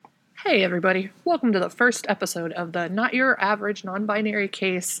Hey, everybody. Welcome to the first episode of the Not Your Average Non-Binary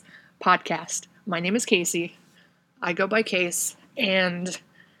Case podcast. My name is Casey. I go by Case, and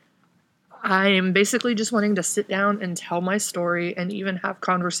I'm basically just wanting to sit down and tell my story and even have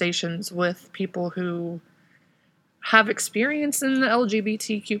conversations with people who have experience in the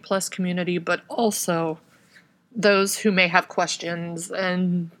LGBTQ plus community, but also those who may have questions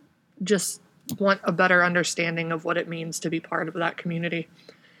and just want a better understanding of what it means to be part of that community.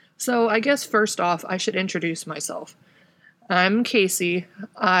 So I guess first off, I should introduce myself. I'm Casey.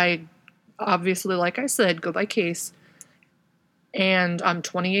 I obviously, like I said, go by Case. And I'm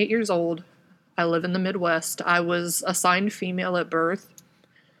 28 years old. I live in the Midwest. I was assigned female at birth,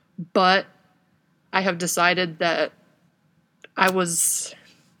 but I have decided that I was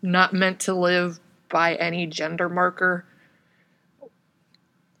not meant to live by any gender marker.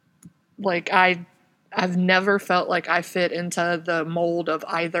 I've never felt like I fit into the mold of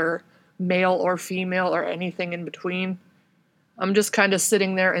either male or female or anything in between. I'm just kind of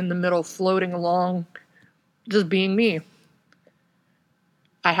sitting there in the middle, floating along, just being me.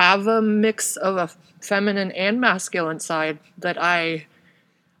 I have a mix of a feminine and masculine side that I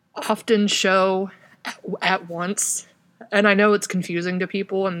often show at once. And I know it's confusing to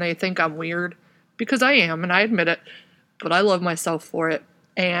people and they think I'm weird because I am, and I admit it, but I love myself for it.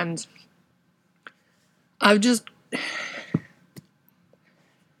 And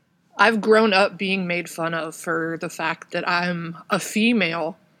I've grown up being made fun of for the fact that I'm a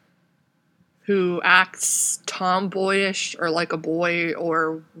female who acts tomboyish or like a boy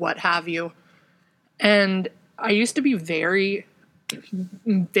or what have you. And I used to be very,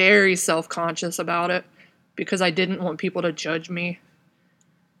 very self-conscious about it because I didn't want people to judge me.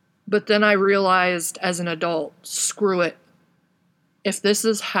 But then I realized as an adult, screw it. If this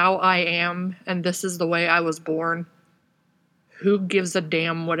is how I am and this is the way I was born, who gives a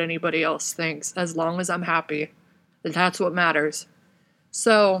damn what anybody else thinks? As long as I'm happy, that's what matters.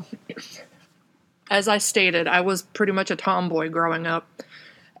 So, as I stated, I was pretty much a tomboy growing up,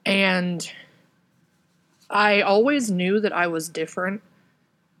 and I always knew that I was different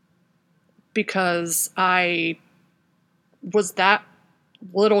because I was that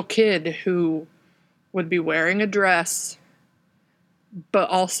little kid who would be wearing a dress, but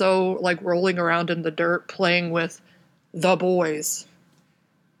also like rolling around in the dirt playing with the boys.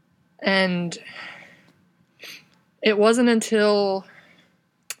 And it wasn't until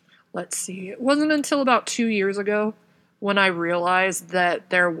about 2 years ago when I realized that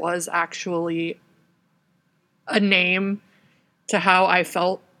there was actually a name to how I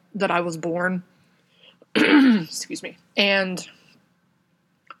felt that I was born. Excuse me. And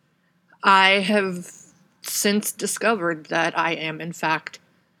I have since discovered that I am, in fact,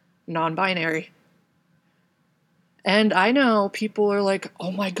 non-binary. And I know people are like,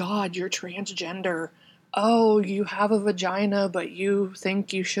 oh my God, you're transgender. Oh, you have a vagina, but you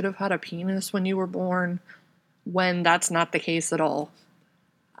think you should have had a penis when you were born, when that's not the case at all.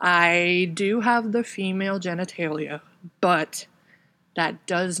 I do have the female genitalia, but that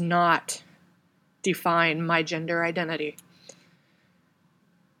does not define my gender identity.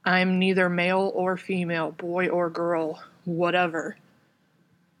 I'm neither male or female, boy or girl, whatever.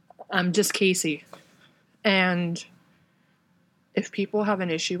 I'm just Casey. And if people have an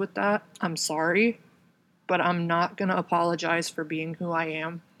issue with that, I'm sorry, but I'm not going to apologize for being who I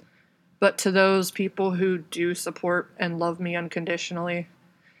am. But to those people who do support and love me unconditionally,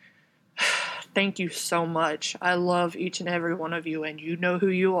 thank you so much. I love each and every one of you, and you know who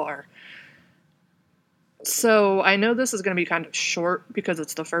you are. So, I know this is going to be kind of short because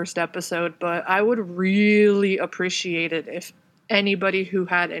it's the first episode, but I would really appreciate it if anybody who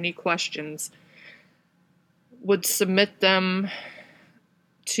had any questions would submit them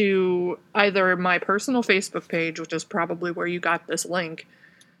to either my personal Facebook page, which is probably where you got this link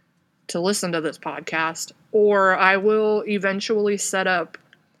to listen to this podcast, or I will eventually set up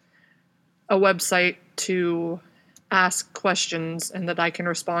a website to ask questions and that I can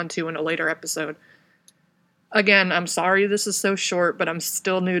respond to in a later episode. Again, I'm sorry this is so short, but I'm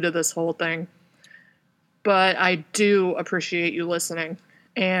still new to this whole thing. But I do appreciate you listening,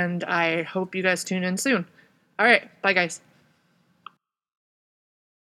 and I hope you guys tune in soon. All right, bye guys.